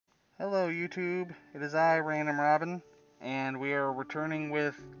Hello YouTube, it is I, Random Robin, and we are returning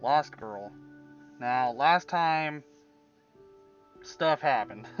with Lost Girl. Now, last time, stuff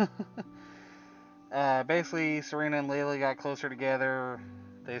happened. Basically, Serena and Layla got closer together,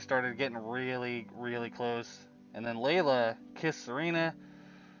 they started getting really close, and then Layla kissed Serena,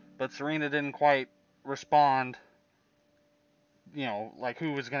 but Serena didn't quite respond, like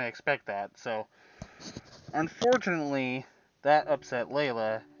who was going to expect that, so unfortunately, that upset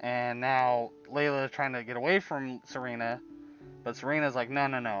Layla, and now Layla is trying to get away from Serena. But Serena's like, no,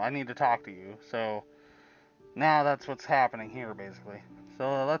 I need to talk to you. So now that's what's happening here, basically.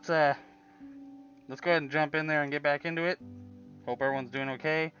 So let's go ahead and jump in there and get back into it. Hope everyone's doing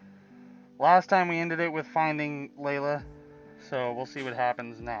okay. Last time we ended it with finding Layla, so we'll see what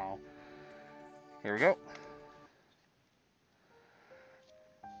happens now. Here we go.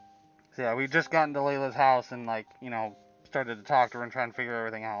 So yeah, we just got into Layla's house and started to talk to her and try and figure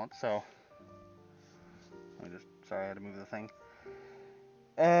everything out. So sorry, I had to move the thing.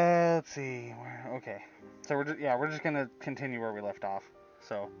 Let's see. Okay. So we're just gonna continue where we left off.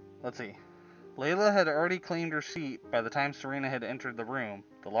 So let's see. Layla had already claimed her seat by the time Serena had entered the room,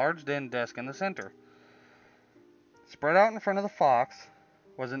 the large den desk in the center. Spread out in front of the fox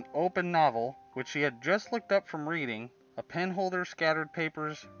was an open novel, which she had just looked up from reading, a pen holder, scattered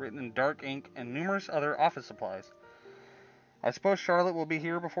papers written in dark ink, and numerous other office supplies. I suppose Charlotte will be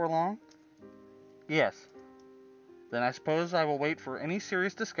here before long? Yes. Then I suppose I will wait for any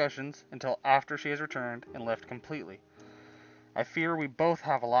serious discussions until after she has returned and left completely. I fear we both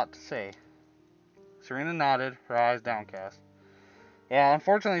have a lot to say. Serena nodded, her eyes downcast. Yeah,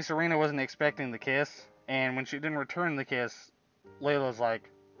 unfortunately, Serena wasn't expecting the kiss, and when she didn't return the kiss, Layla's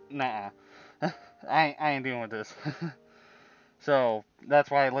like, nah, I ain't dealing with this. So that's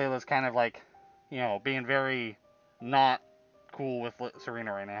why Layla's kind of like, being very not cool with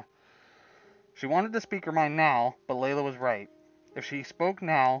Serena right now. She wanted to speak her mind now, but Layla was right. If she spoke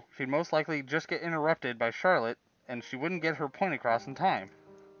now, she'd most likely just get interrupted by Charlotte, and she wouldn't get her point across in time.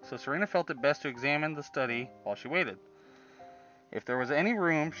 So Serena felt it best to examine the study while she waited. If there was any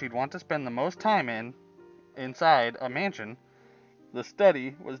room she'd want to spend the most time inside a mansion, the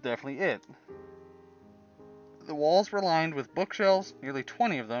study was definitely it. The walls were lined with bookshelves, nearly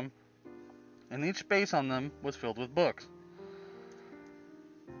 20 of them, and each space on them was filled with books.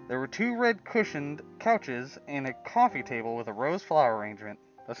 There were 2 red cushioned couches and a coffee table with a rose flower arrangement.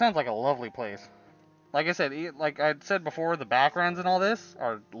 That sounds like a lovely place. Like I said, like I'd said before, the backgrounds and all this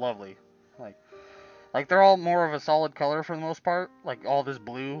are lovely. Like they're all more of a solid color for the most part, like all this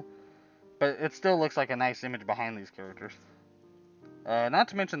blue, but it still looks like a nice image behind these characters. Not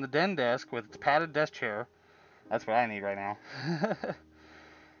to mention the den desk with its padded desk chair. That's what I need right now.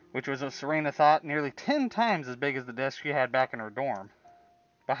 Which was, as Serena thought, nearly 10 times as big as the desk she had back in her dorm.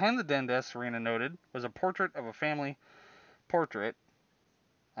 Behind the den desk, Serena noted, was a portrait of a family portrait.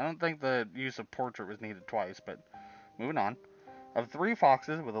 I don't think the use of portrait was needed twice, but moving on. Of 3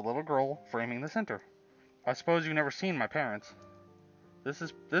 foxes with a little girl framing the center. I suppose you've never seen my parents.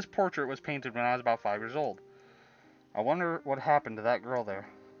 This portrait was painted when I was about 5 years old. I wonder what happened to that girl there.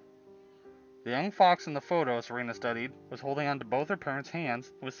 The young fox in the photo Serena studied was holding on to both her parents'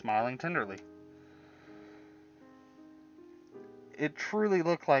 hands and was smiling tenderly. It truly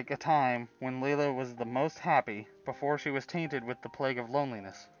looked like a time when Layla was the most happy before she was tainted with the plague of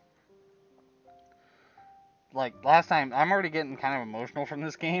loneliness. Like last time, I'm already getting kind of emotional from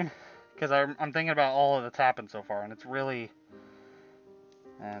this game because I'm thinking about all that's happened so far, and it's really.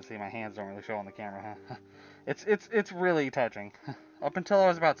 See, my hands don't really show on the camera, huh? It's really touching. Up until I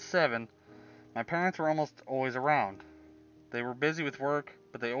was about 7, my parents were almost always around. They were busy with work,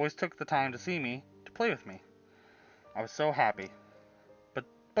 but they always took the time to see me, to play with me. I was so happy.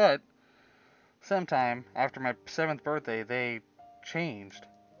 But sometime after my 7th birthday, they changed.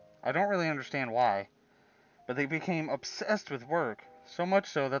 I don't really understand why, but they became obsessed with work, so much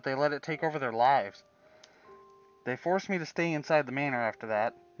so that they let it take over their lives. They forced me to stay inside the manor after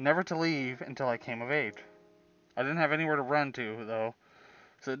that, never to leave until I came of age. I didn't have anywhere to run to, though,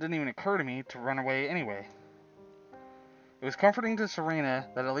 so it didn't even occur to me to run away anyway. It was comforting to Serena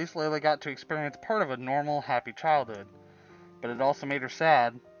that at least Layla got to experience part of a normal, happy childhood, but it also made her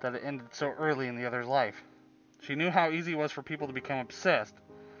sad that it ended so early in the other's life. She knew how easy it was for people to become obsessed,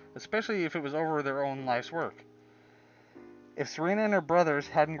 especially if it was over their own life's work. If Serena and her brothers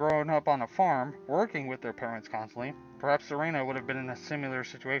hadn't grown up on a farm, working with their parents constantly, perhaps Serena would have been in a similar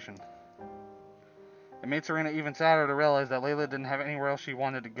situation. It made Serena even sadder to realize that Layla didn't have anywhere else she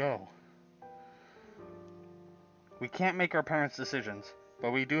wanted to go. We can't make our parents' decisions, but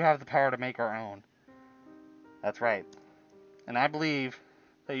we do have the power to make our own. That's right. And I believe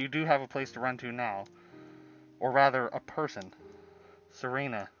that you do have a place to run to now. Or rather, a person.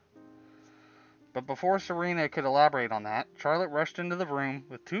 Serena. But before Serena could elaborate on that, Charlotte rushed into the room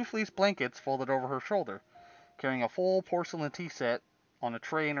with 2 fleece blankets folded over her shoulder, carrying a full porcelain tea set on a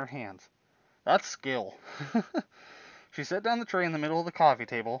tray in her hands. That's skill. She set down the tray in the middle of the coffee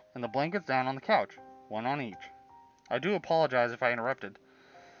table and the blankets down on the couch, one on each. I do apologize if I interrupted.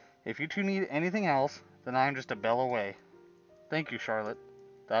 If you two need anything else, then I am just a bell away. Thank you, Charlotte.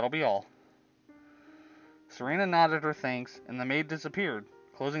 That'll be all. Serena nodded her thanks, and the maid disappeared,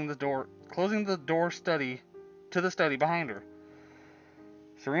 closing the door study to the study behind her.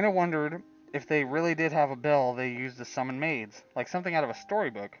 Serena wondered if they really did have a bell they used to summon maids, like something out of a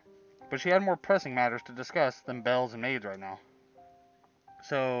storybook, but she had more pressing matters to discuss than bells and maids right now.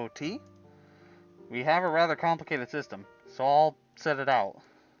 So, tea? We have a rather complicated system, so I'll set it out.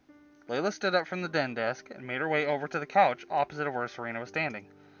 Layla stood up from the den desk and made her way over to the couch opposite of where Serena was standing.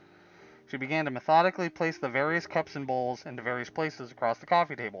 She began to methodically place the various cups and bowls into various places across the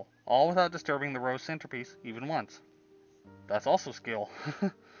coffee table, all without disturbing the rose centerpiece even once. That's also skill.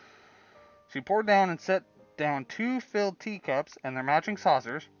 She poured down and set down 2 filled teacups and their matching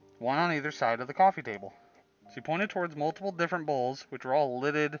saucers, one on either side of the coffee table. She pointed towards multiple different bowls, which were all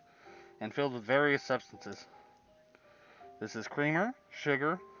lidded and filled with various substances. This is creamer,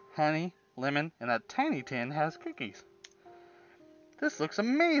 sugar, honey, lemon, and that tiny tin has cookies. This looks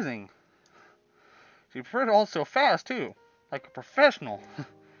amazing! She prepared it all so fast, too. Like a professional.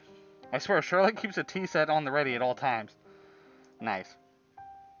 I swear, Charlotte keeps a tea set on the ready at all times. Nice.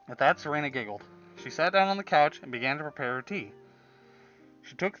 At that, Serena giggled. She sat down on the couch and began to prepare her tea.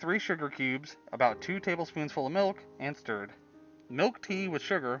 She took 3 sugar cubes, about 2 tablespoonsful of milk, and stirred. Milk tea with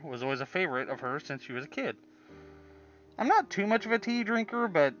sugar was always a favorite of hers since she was a kid. I'm not too much of a tea drinker,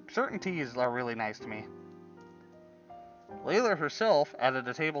 but certain teas are really nice to me. Layla herself added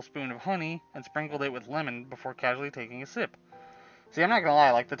a tablespoon of honey and sprinkled it with lemon before casually taking a sip. See, I'm not gonna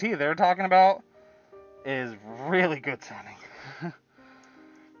lie, like the tea they're talking about is really good sounding.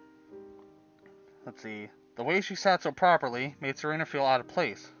 Let's see. The way she sat so properly made Serena feel out of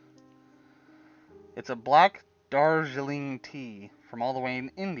place. It's a black Darjeeling tea from all the way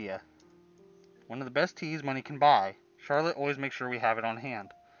in India. One of the best teas money can buy. Charlotte always makes sure we have it on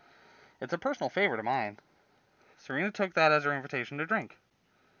hand. It's a personal favorite of mine. Serena took that as her invitation to drink.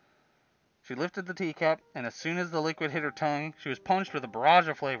 She lifted the teacup, and as soon as the liquid hit her tongue, she was punched with a barrage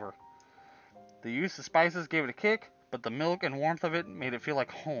of flavor. The use of spices gave it a kick, but the milk and warmth of it made it feel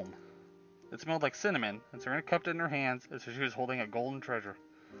like home. It smelled like cinnamon, and Serena cupped it in her hands as if she was holding a golden treasure.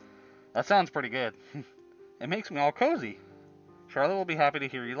 That sounds pretty good. It makes me all cozy. Charlotte will be happy to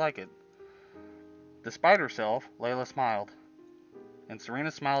hear you like it. Despite herself, Layla smiled, and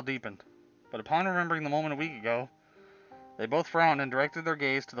Serena's smile deepened. But upon remembering the moment a week ago, they both frowned and directed their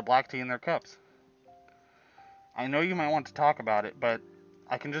gaze to the black tea in their cups. I know you might want to talk about it, but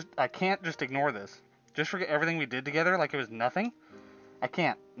I can't just ignore this. Just forget everything we did together like it was nothing? I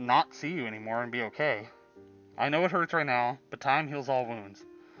can't not see you anymore and be okay. I know it hurts right now, but time heals all wounds.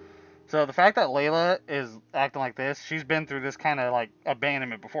 So the fact that Layla is acting like this, she's been through this kind of like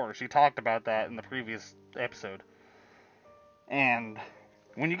abandonment before. She talked about that in the previous episode. And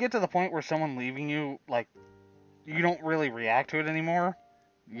when you get to the point where someone leaving you, like, you don't really react to it anymore,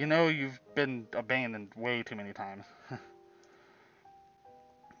 you know you've been abandoned way too many times.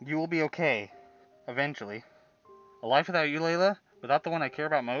 You will be okay, eventually. A life without you, Layla, without the one I care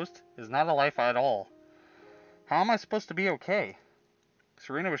about most, is not a life at all. How am I supposed to be okay?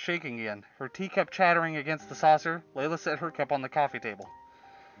 Serena was shaking again, her teacup chattering against the saucer. Layla set her cup on the coffee table.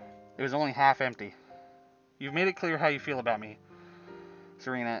 It was only half empty. You've made it clear how you feel about me,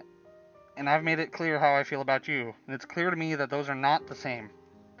 Serena, and I've made it clear how I feel about you, and it's clear to me that those are not the same.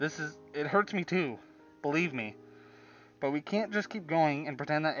 It hurts me too, believe me. But we can't just keep going and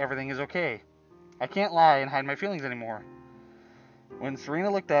pretend that everything is okay. I can't lie and hide my feelings anymore. When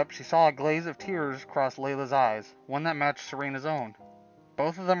Serena looked up, she saw a glaze of tears cross Layla's eyes, one that matched Serena's own.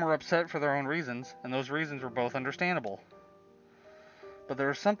 Both of them were upset for their own reasons, and those reasons were both understandable. But there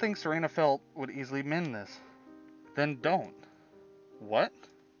was something Serena felt would easily mend this. Then don't. What?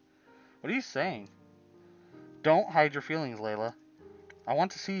 What are you saying? Don't hide your feelings, Layla. I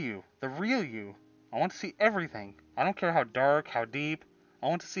want to see you, the real you. I want to see everything. I don't care how dark, how deep. I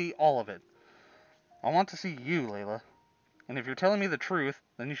want to see all of it. I want to see you, Layla. And if you're telling me the truth,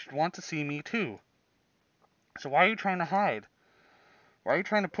 then you should want to see me too. So why are you trying to hide? Why are you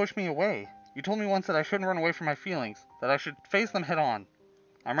trying to push me away? You told me once that I shouldn't run away from my feelings, that I should face them head on.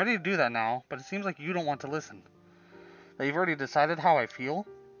 I'm ready to do that now, but it seems like you don't want to listen. That you've already decided how I feel?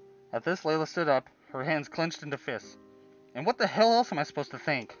 At this, Layla stood up, her hands clenched into fists. And what the hell else am I supposed to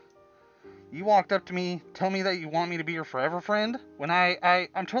think? You walked up to me, tell me that you want me to be your forever friend, when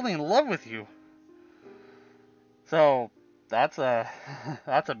I'm totally in love with you. So, that's a,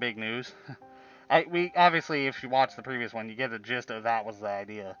 that's a big news. We obviously, if you watch the previous one, you get the gist of that was the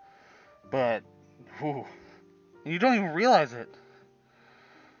idea. But, whew, and you don't even realize it.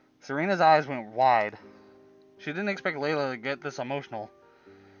 Serena's eyes went wide. She didn't expect Layla to get this emotional,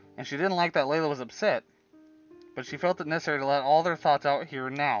 and she didn't like that Layla was upset, but she felt it necessary to let all their thoughts out here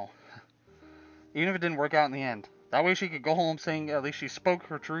and now, even if it didn't work out in the end. That way she could go home saying at least she spoke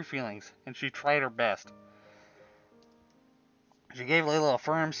her true feelings, and she tried her best. She gave Layla a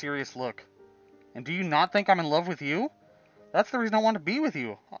firm, serious look. And do you not think I'm in love with you? That's the reason I want to be with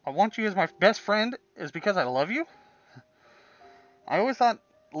you. I want you as my best friend is because I love you? I always thought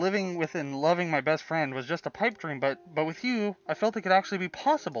living with and loving my best friend was just a pipe dream, but with you, I felt it could actually be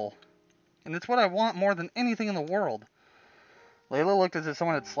possible. And it's what I want more than anything in the world. Layla looked as if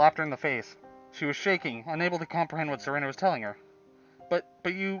someone had slapped her in the face. She was shaking, unable to comprehend what Serena was telling her. But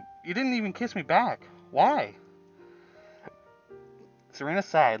you didn't even kiss me back. Why? Serena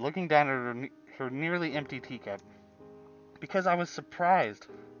sighed, looking down at her nearly empty teacup. Because I was surprised.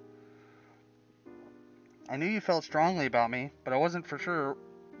 I knew you felt strongly about me, but I wasn't for sure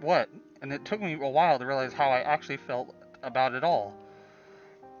what, and it took me a while to realize how I actually felt about it all.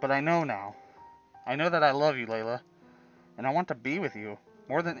 But I know now. I know that I love you, Layla, and I want to be with you,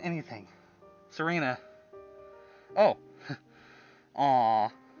 more than anything. Serena. Oh.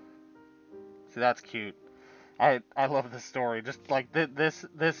 Aww. See, that's cute. I love this story. Just like this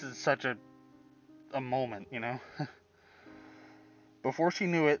is such a moment, you know? Before she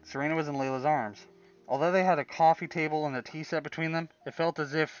knew it, Serena was in Layla's arms. Although they had a coffee table and a tea set between them, it felt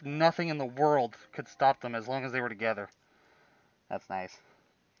as if nothing in the world could stop them as long as they were together. That's nice.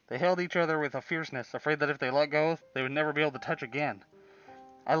 They held each other with a fierceness, afraid that if they let go, they would never be able to touch again.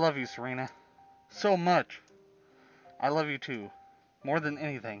 I love you, Serena. So much. I love you too. More than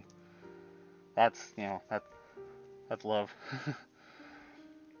anything. That's love.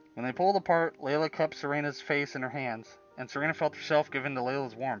 When they pulled apart, Layla cupped Serena's face in her hands, and Serena felt herself give in to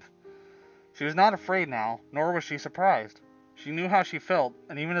Layla's warmth. She was not afraid now, nor was she surprised. She knew how she felt,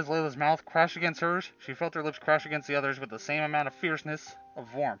 and even as Layla's mouth crashed against hers, she felt her lips crash against the others with the same amount of fierceness,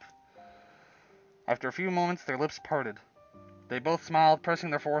 of warmth. After a few moments, their lips parted. They both smiled, pressing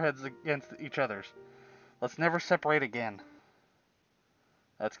their foreheads against each other's. Let's never separate again.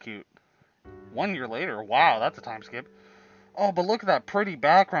 That's cute. 1 year later, wow, that's a time skip. Oh, but look at that pretty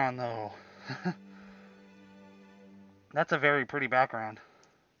background, though. That's a very pretty background.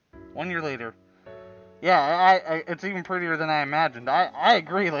 1 year later. Yeah, I it's even prettier than I imagined. I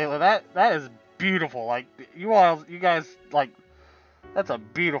agree, Layla. That is beautiful. Like, you guys, like, that's a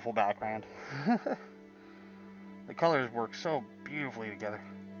beautiful background. The colors work so beautifully together.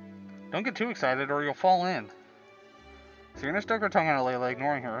 Don't get too excited or you'll fall in. Serena stuck her tongue out at Layla,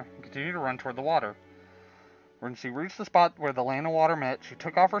 ignoring her, and continued to run toward the water. When she reached the spot where the land and water met, she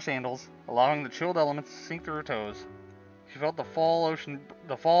took off her sandals, allowing the chilled elements to sink through her toes. She felt the fall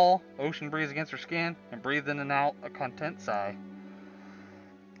ocean breeze against her skin, and breathed in and out a content sigh.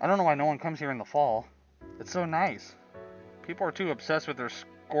 I don't know why no one comes here in the fall. It's so nice. People are too obsessed with their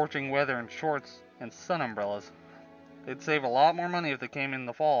scorching weather and shorts and sun umbrellas. They'd save a lot more money if they came in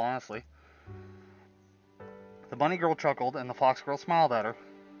the fall, honestly. The bunny girl chuckled, and the fox girl smiled at her.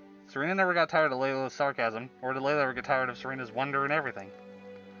 Serena never got tired of Layla's sarcasm, or did Layla ever get tired of Serena's wonder and everything.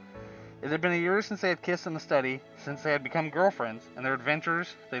 It had been a year since they had kissed in the study, since they had become girlfriends, and their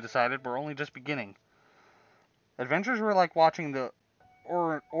adventures, they decided, were only just beginning. Adventures were like watching the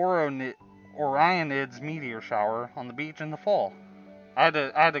Orionids meteor shower on the beach in the fall. I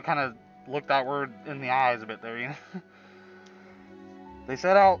had to kind of look that word in the eyes a bit there, you know. They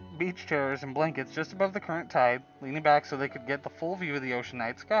set out beach chairs and blankets just above the current tide, leaning back so they could get the full view of the ocean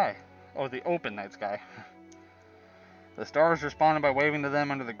night sky. Oh, the open night sky. The stars responded by waving to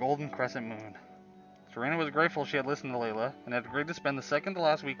them under the golden crescent moon. Serena was grateful she had listened to Layla, and had agreed to spend the second to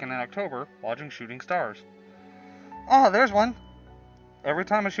last weekend in October watching shooting stars. Ah, there's one! Every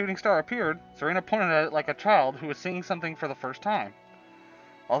time a shooting star appeared, Serena pointed at it like a child who was seeing something for the first time.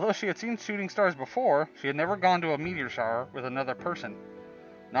 Although she had seen shooting stars before, she had never gone to a meteor shower with another person.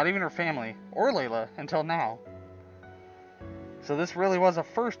 Not even her family, or Layla, until now. So this really was a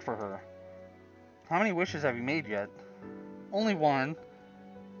first for her. How many wishes have you made yet? Only one.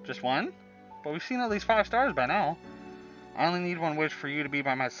 Just one? But we've seen at least 5 stars by now. I only need one wish for you to be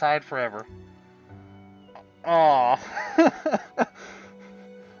by my side forever. Aww.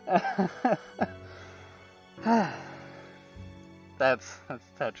 That's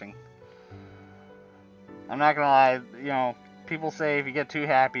touching. I'm not gonna lie, you know, people say if you get too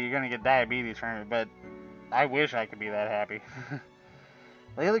happy, you're gonna get diabetes from it, but I wish I could be that happy.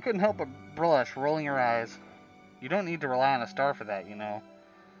 Layla couldn't help but blush, rolling her eyes. You don't need to rely on a star for that, you know.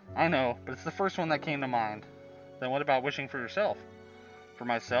 I know, but it's the first one that came to mind. Then what about wishing for yourself? For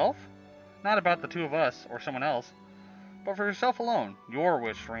myself? Not about the two of us, or someone else, but for yourself alone. Your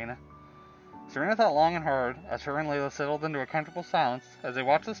wish, Serena. Serena thought long and hard as her and Layla settled into a comfortable silence as they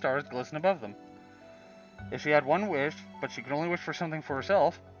watched the stars glisten above them. If she had one wish, but she could only wish for something for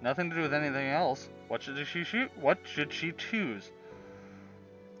herself, nothing to do with anything else, what should she choose? What should she choose?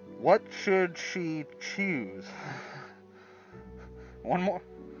 What should she choose? One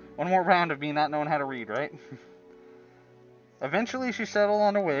more round of me not knowing how to read, right? Eventually she settled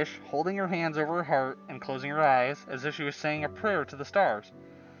on a wish, holding her hands over her heart and closing her eyes as if she was saying a prayer to the stars.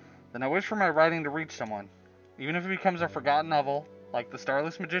 Then I wish for my writing to reach someone. Even if it becomes a forgotten novel, like The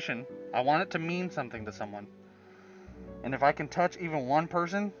Starless Magician, I want it to mean something to someone. And if I can touch even one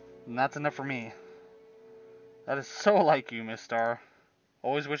person, then that's enough for me. That is so like you, Miss Star.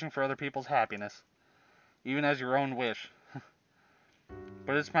 Always wishing for other people's happiness, even as your own wish.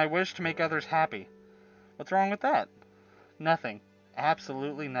 But it's my wish to make others happy. What's wrong with that? Nothing.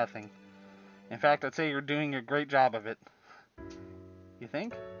 Absolutely nothing. In fact, I'd say you're doing a great job of it. You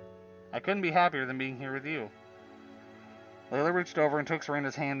think? I couldn't be happier than being here with you. Layla reached over and took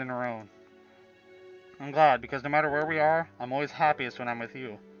Serena's hand in her own. I'm glad, because no matter where we are, I'm always happiest when I'm with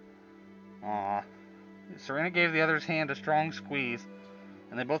you. Aww. Serena gave the other's hand a strong squeeze,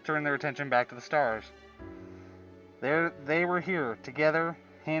 and they both turned their attention back to the stars. They were here, together,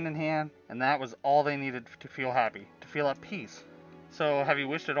 hand in hand, and that was all they needed to feel happy, to feel at peace. So, have you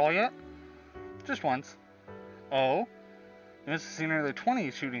wished it all yet? Just once. Oh? You must have seen nearly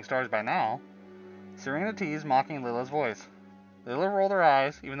 20 shooting stars by now. Serena teased, mocking Lila's voice. Lila rolled her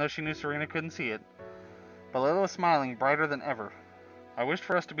eyes, even though she knew Serena couldn't see it. But Lila was smiling, brighter than ever. I wished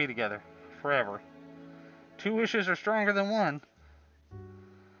for us to be together. Forever. 2 wishes are stronger than one.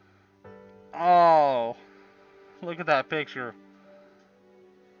 Oh, look at that picture.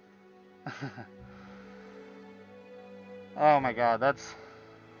 Oh my god, that's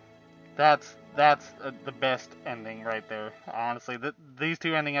the best ending right there. Honestly, these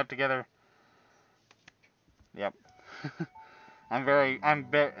two ending up together. Yep.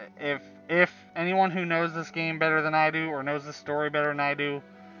 If anyone who knows this game better than I do, or knows this story better than I do,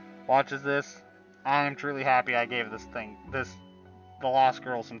 watches this, I am truly happy I gave The Lost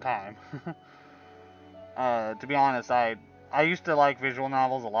Girl some time. To be honest, I used to like visual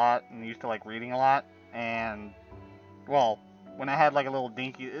novels a lot, and used to like reading a lot, and, well, when I had like a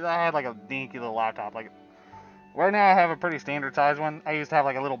dinky little laptop, like, right now I have a pretty standard size one. I used to have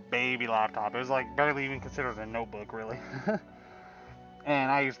like a little baby laptop. It was like barely even considered a notebook, really.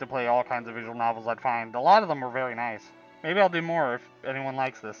 And I used to play all kinds of visual novels I'd find. A lot of them were very nice. Maybe I'll do more if anyone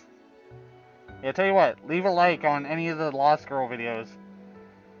likes this. Yeah, tell you what, leave a like on any of the Lost Girl videos,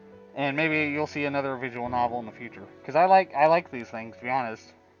 and maybe you'll see another visual novel in the future. Because I like these things, to be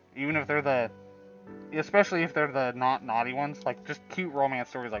honest. Even if they're especially if they're the not naughty ones, like just cute romance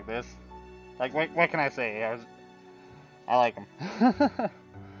stories like this. Like, what can I say? I like them.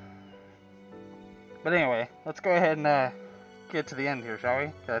 But anyway, let's go ahead and get to the end here, shall we?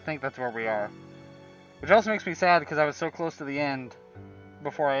 Because I think that's where we are. Which also makes me sad because I was so close to the end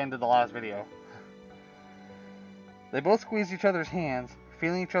before I ended the last video. They both squeezed each other's hands,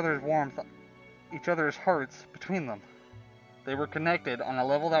 feeling each other's warmth, each other's hearts between them. They were connected on a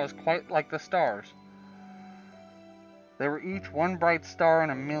level that was quite like the stars. They were each one bright star in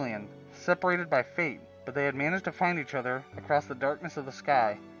a million, separated by fate, but they had managed to find each other across the darkness of the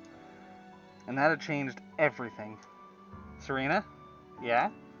sky. And that had changed everything. Serena? Yeah?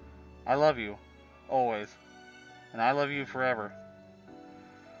 I love you. Always. And I love you forever.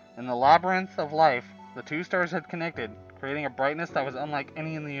 In the labyrinth of life, the 2 stars had connected, creating a brightness that was unlike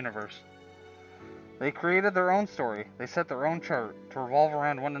any in the universe. They created their own story. They set their own chart to revolve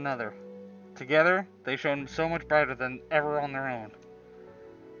around one another. Together, they shone so much brighter than ever on their own.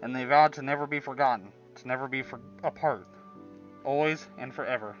 And they vowed to never be forgotten, to never be apart. Always and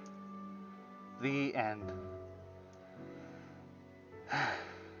forever. The end.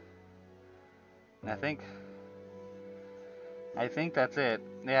 And I think that's it.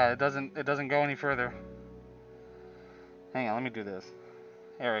 Yeah, it doesn't go any further. Hang on, let me do this.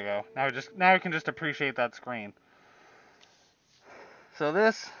 There we go. Now we can just appreciate that screen. So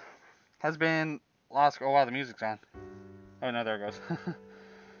this has been Lost Girl. Oh wow, the music's on. Oh no, there it goes.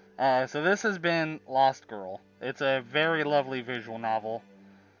 So this has been Lost Girl. It's a very lovely visual novel.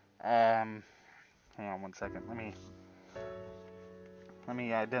 Hang on one second. Let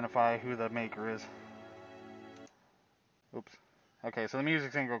me identify who the maker is. Oops. Okay, so the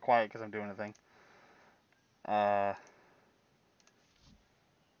music's gonna go quiet because I'm doing a thing. I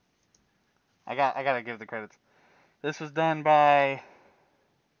gotta give the credits. This was done by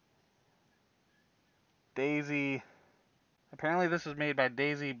Daisy. Apparently, this was made by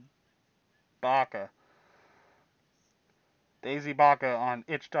Daisy Baka. Daisy Baka on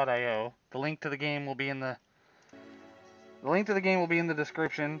itch.io. The link to the game will be in the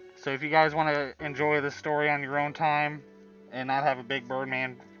description. So if you guys want to enjoy this story on your own time and not have a big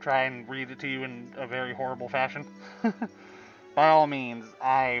Birdman try and read it to you in a very horrible fashion, by all means,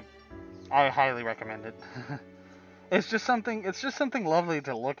 I highly recommend it. It's just something lovely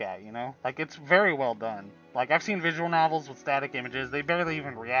to look at, you know? Like, it's very well done. Like, I've seen visual novels with static images. They barely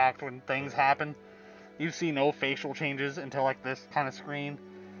even react when things happen. You see no facial changes until, like, this kind of screen.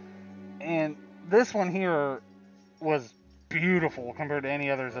 And this one here was beautiful compared to any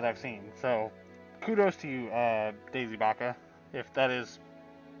others that I've seen. So, kudos to you, Daisy Baka, if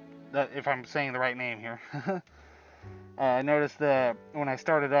I'm saying the right name here. I noticed that when I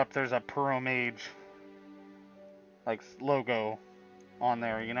started up, there's a Puro Mage like logo on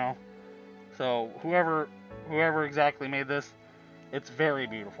there, you know. So whoever exactly made this, it's very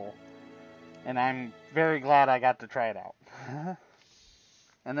beautiful, and I'm very glad I got to try it out.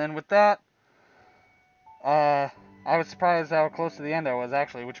 And then with that, I was surprised how close to the end I was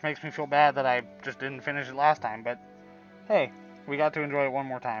actually, which makes me feel bad that I just didn't finish it last time. But hey, we got to enjoy it one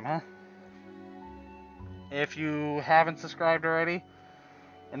more time, huh? If you haven't subscribed already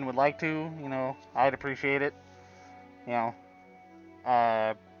and would like to, you know, I'd appreciate it. You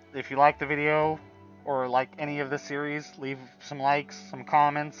know, if you like the video or like any of this series, leave some likes, some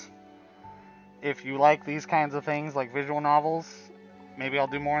comments. If you like these kinds of things like visual novels, maybe I'll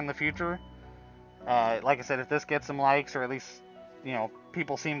do more in the future. Like I said, if this gets some likes, or at least, you know,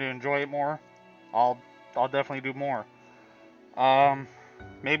 people seem to enjoy it more, I'll definitely do more.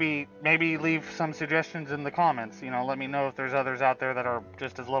 Maybe leave some suggestions in the comments. You know, let me know if there's others out there that are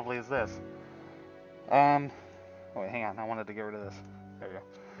just as lovely as this. Oh wait, hang on. I wanted to get rid of this. There we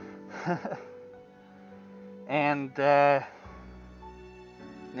go. And yeah,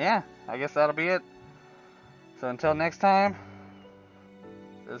 I guess that'll be it. So until next time,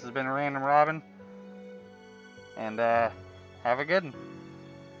 this has been Random Robin, and have a good one.